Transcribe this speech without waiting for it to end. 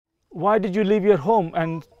Why did you leave your home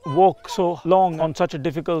and walk so long on such a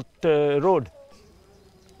difficult road?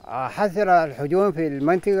 حصل الهجوم في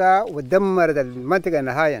المنطقة ودمرت المنطقة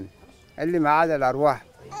نهائيا اللي ما عدا الأرواح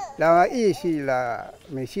لا أي شيء لا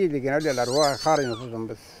من شيء اللي كانوا الأرواح خارج نفوسهم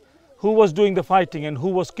بس. Who was doing the fighting and who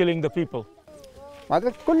was killing the people?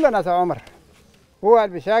 ما كل ناس عمر هو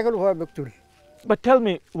المشاكل وهو بيقتل. But tell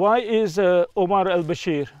me, why is Omar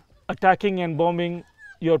al-Bashir attacking and bombing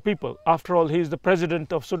your people? After all, he is the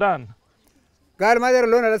president of Sudan. قال ما دار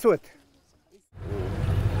اللون الأسود.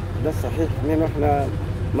 ده صحيح إنه إحنا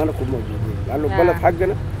ما نكون موجودين لأنه البلد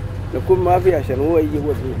حقنا نكون ما فيه عشان هو يجي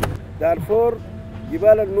هو فيه. دارفور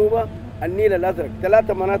جبال النوبة النيل الأزرق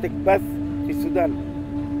 3 مناطق بس في السودان.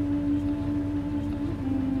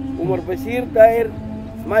 عمر بشير داير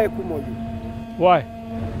ما يكون موجود. Why?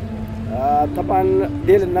 طبعا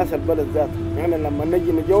ديل الناس البلد ذاته يعني لما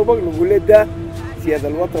نجي نجاوبك نقول لك ده سيادة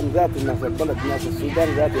الوطن ذاته الناس البلد ناس السودان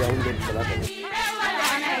ذاته يا هم ديل 3.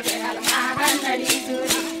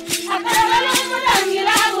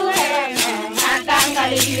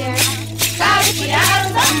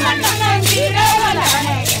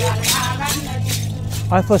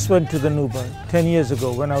 I first went to the Nuba 10 years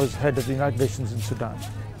ago when I was head of the United Nations in Sudan.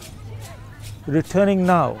 Returning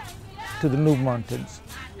now to the Nuba Mountains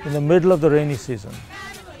in the middle of the rainy season,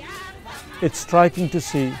 it's striking to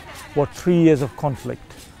see what 3 years of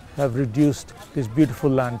conflict have reduced this beautiful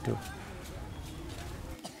land to.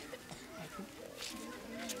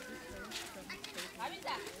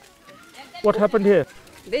 What happened here?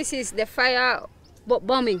 This is the fire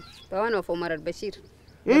bombing, the one of Omar al-Bashir.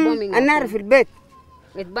 The bombing. النار في البيت.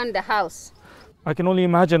 It burned the house. I can only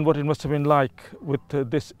imagine what it must have been like with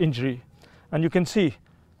this injury. And you can see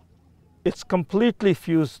it's completely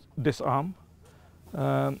fused this arm.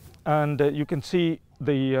 And you can see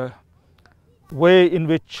the way in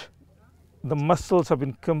which the muscles have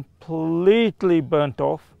been completely burnt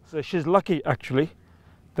off. So she's lucky actually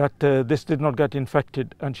that this did not get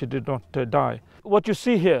infected and she did not die. What you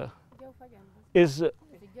see here is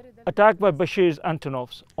attack by Bashir's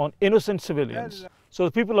Antonovs on innocent civilians. So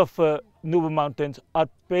the people of Nuba Mountains are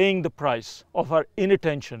paying the price of our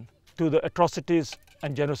inattention to the atrocities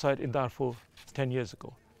and genocide in Darfur 10 years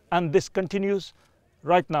ago. And this continues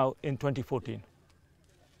right now in 2014.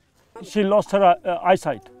 She lost her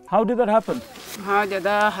eyesight. How did that happen?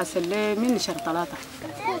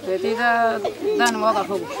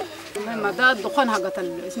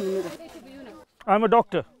 I'm a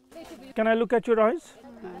doctor. Can I look at your eyes?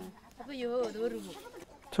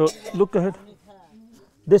 So look ahead.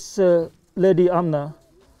 This lady Amna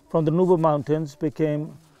from the Nuba Mountains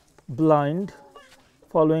became blind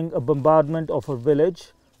following a bombardment of her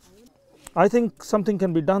village. I think something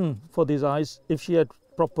can be done for these eyes if she had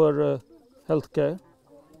proper health care.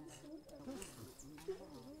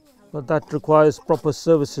 But that requires proper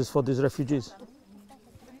services for these refugees.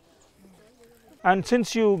 And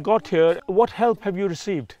since you got here, what help have you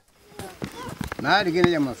received?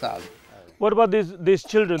 What about these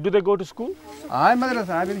children? Do they go to school?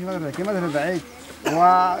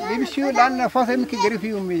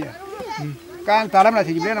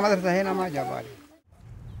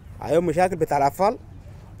 عليهم مشاكل بتاع الأطفال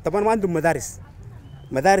طبعا ما عندهم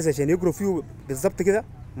مدارس عشان يقروا فيه بالضبط كده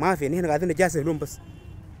ما في. هنا قاعدين نجاسف لهم بس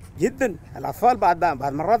جدا. الأطفال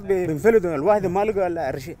بعد مرات بينفلتوا الواحد ما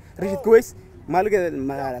لقى رشد كويس ما لقى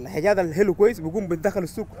الحاجات الحلو كويس بيقوم بيدخل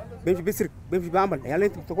السوق بيمشي بيسرق بيمشي بيعمل يعني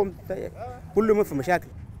انت بتقوم كل ما في مشاكل.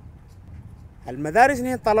 المدارس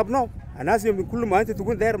هنا طلبناه الناس كل ما انت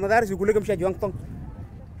تقول داير مدارس يقول لك امشي جوان طن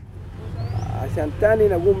عشان تاني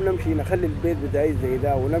نقوم نمشي نخلي البيت بتاعي زي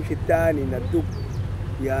ده ونمشي تاني ندق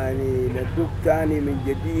يعني ندق تاني من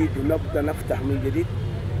جديد ونبدا نفتح من جديد.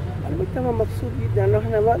 المجتمع مبسوط جدا انه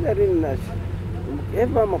احنا ما دارين الناس كيف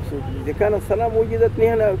ما مبسوط. اذا كان السلام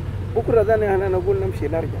وجدتني هنا بكره ده احنا نقول نمشي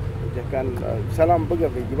نرجع. اذا كان السلام بقى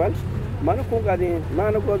في الجبال ما نكون قاعدين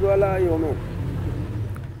ما نقعد ولا يومين.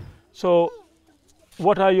 So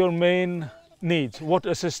what are your main needs? What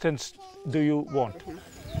assistance do you want?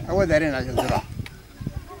 هو دارين عشان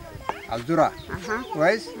الزراعة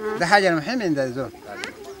كويس ده حاجة مهمة عند الزول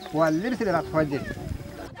واللبس للأطفال دي.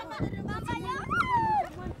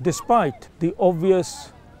 Despite the obvious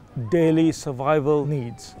daily survival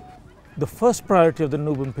needs, the first priority of the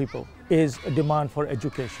Nubian people is a demand for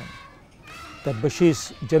education. That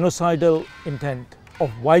Bashir's genocidal intent of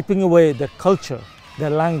wiping away their culture, their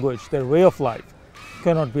language, their way of life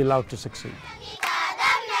cannot be allowed to succeed.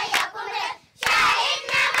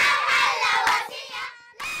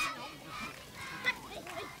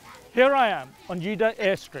 Here I am on Yida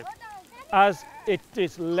airstrip as it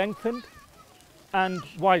is lengthened and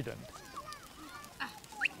widened.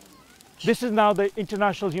 This is now the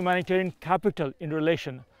international humanitarian capital in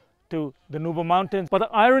relation to the Nuba Mountains. But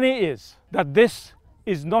the irony is that this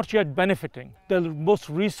is not yet benefiting the most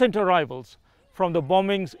recent arrivals from the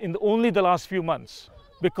bombings in only the last few months,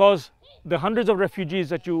 because the hundreds of refugees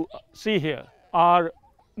that you see here are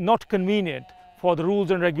not convenient for the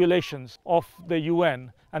rules and regulations of the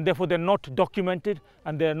UN, and therefore they're not documented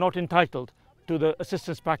and they're not entitled to the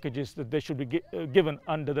assistance packages that they should be given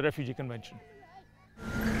under the Refugee Convention.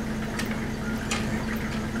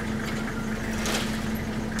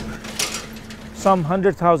 Some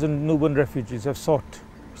 100,000 Nubian refugees have sought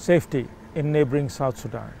safety in neighboring South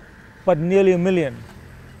Sudan, but nearly 1 million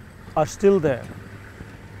are still there,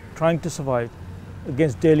 trying to survive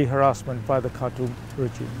against daily harassment by the Khartoum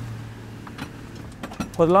regime.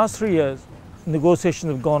 For the last 3 years,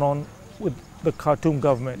 negotiations have gone on with the Khartoum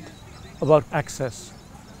government about access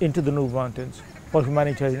into the Nuba Mountains for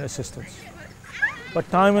humanitarian assistance. But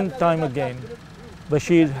time and time again,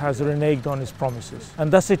 Bashir has reneged on his promises. And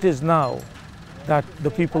thus it is now that the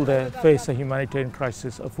people there face a humanitarian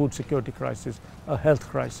crisis, a food security crisis, a health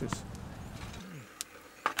crisis.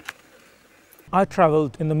 I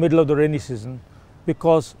traveled in the middle of the rainy season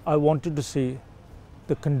because I wanted to see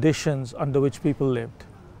the conditions under which people lived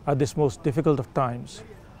at this most difficult of times,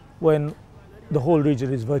 when the whole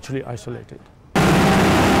region is virtually isolated.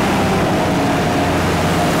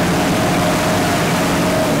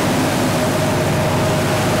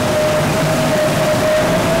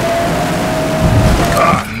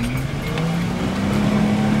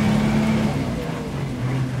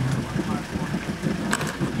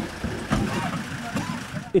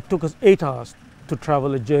 It took us 8 hours to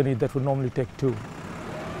travel a journey that would normally take 2.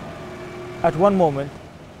 At one moment,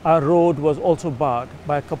 our road was also barred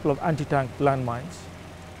by a couple of anti-tank landmines,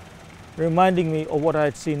 reminding me of what I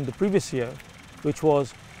had seen the previous year, which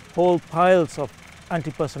was whole piles of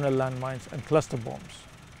anti-personnel landmines and cluster bombs.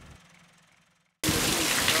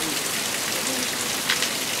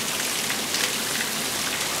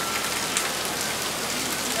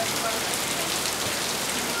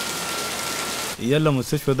 يلا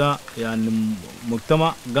مستشفى ده يعني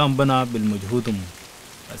مجتمع قام بنا بالمجهود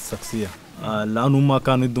الشخصية، لأنه ما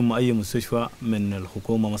كان يدهم أي مستشفى من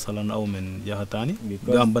الحكومة مثلا أو من جهة تاني،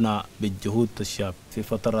 قام بنا بالجهود الشعب. في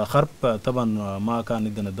فترة حرب طبعا ما كان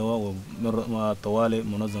يدنا دواء، وطوالي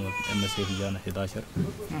منظمة MSF جانا 11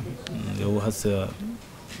 هو هسه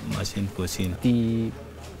ماشيين كويسين. The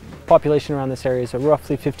population around this area is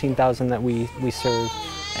roughly 15,000 that we serve.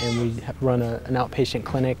 And we run an outpatient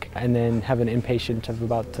clinic and then have an inpatient of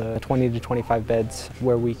about 20 to 25 beds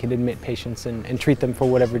where we can admit patients and treat them for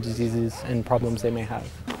whatever diseases and problems they may have.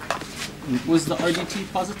 Was the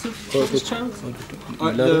RDT positive for this child?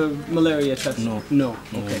 The malaria test? No. No.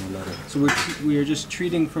 Okay. So we are just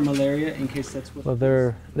treating for malaria in case that's what... Well,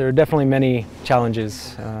 there are definitely many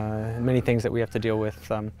challenges, many things that we have to deal with.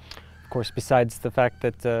 Of course, besides the fact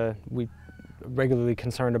that we regularly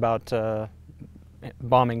concerned about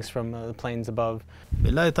bombings from the planes above.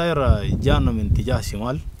 بالله طايرة جانا من اتجاه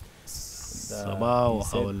شمال صباح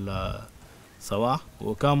وحول صباح،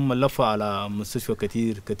 وكان ملفة على مستشفى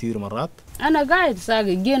كتير مرات. أنا قاعد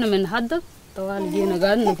ساقي جينا من حدك طوال جينا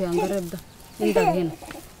قاعدنا في عنقريب ده عندك هنا،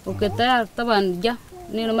 وكالطيار طبعا جا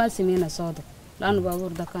نينا ما سمعنا صوته لأنه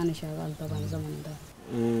بابور ده كان شغال طبعا زمن ده.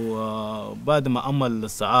 وبعد ما عمل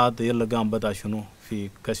الساعات يلا قام بدأ شنو في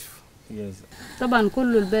كشف. طبعا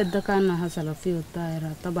كل البيت ده كان حصل فيه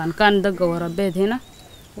الطائرة، طبعا كان دقة ورا البيت هنا،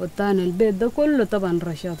 والثاني البيت ده كله طبعا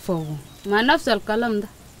رشاد فوقه مع نفس الكلام ده،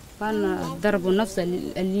 كان ضربوا نفس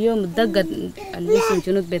اليوم الدقة اللي اسمه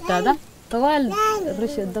جنود بيت ده طوال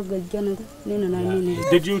الرشاد دقة الجنة ده لينا نايمين.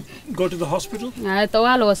 Did you go to the hospital?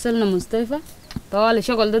 طوال وصلنا مستشفى، طوال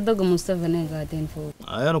شغل ده دقة مستشفى هنا قاعدين فوق.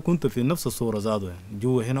 أنا كنت في نفس الصورة زادوا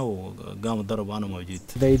جوا هنا وقام الضرب أنا موجود.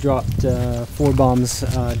 They dropped 4 bombs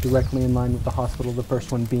directly in line with the hospital. The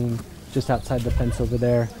first one being just outside the fence over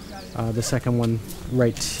there. The second one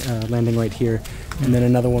landing right here, and then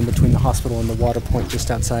another one between the hospital and the water point just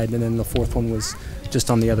outside, and then the fourth one was just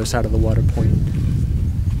on the other side of the water point.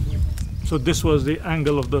 So this was the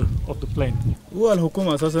angle of the plane. هو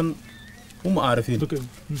الحكومة أساسا هم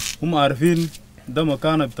عارفين ده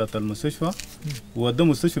مكان بتاع المستشفى وده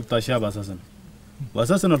مستشفى بتاع الشعب أساسا،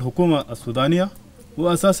 وأساسا الحكومة السودانية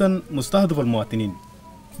وأساسا مستهدف المواطنين.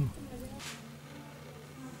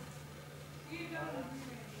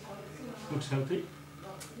 Looks healthy.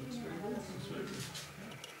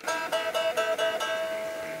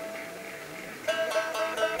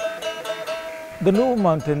 The Nuba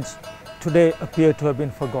Mountains today appear to have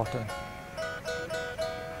been forgotten.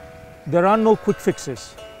 There are no quick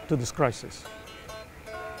fixes to this crisis.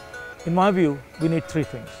 In my view, we need 3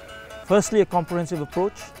 things. Firstly, a comprehensive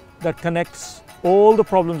approach that connects all the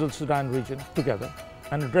problems of the Sudan region together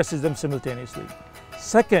and addresses them simultaneously.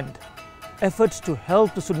 Second, efforts to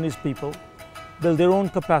help the Sudanese people build their own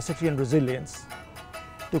capacity and resilience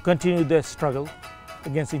to continue their struggle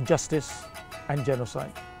against injustice and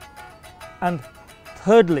genocide. And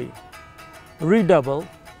thirdly, redouble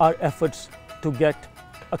our efforts to get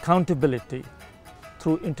accountability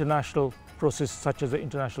through international processes such as the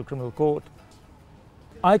International Criminal Court.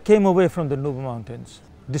 I came away from the Nuba Mountains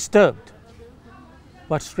disturbed,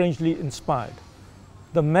 but strangely inspired.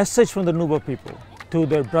 The message from the Nuba people to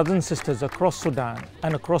their brothers and sisters across Sudan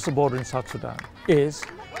and across the border in South Sudan is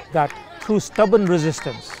that through stubborn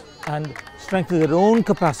resistance and strengthening their own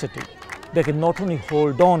capacity, they can not only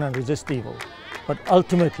hold on and resist evil, but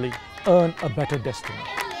ultimately earn a better destiny.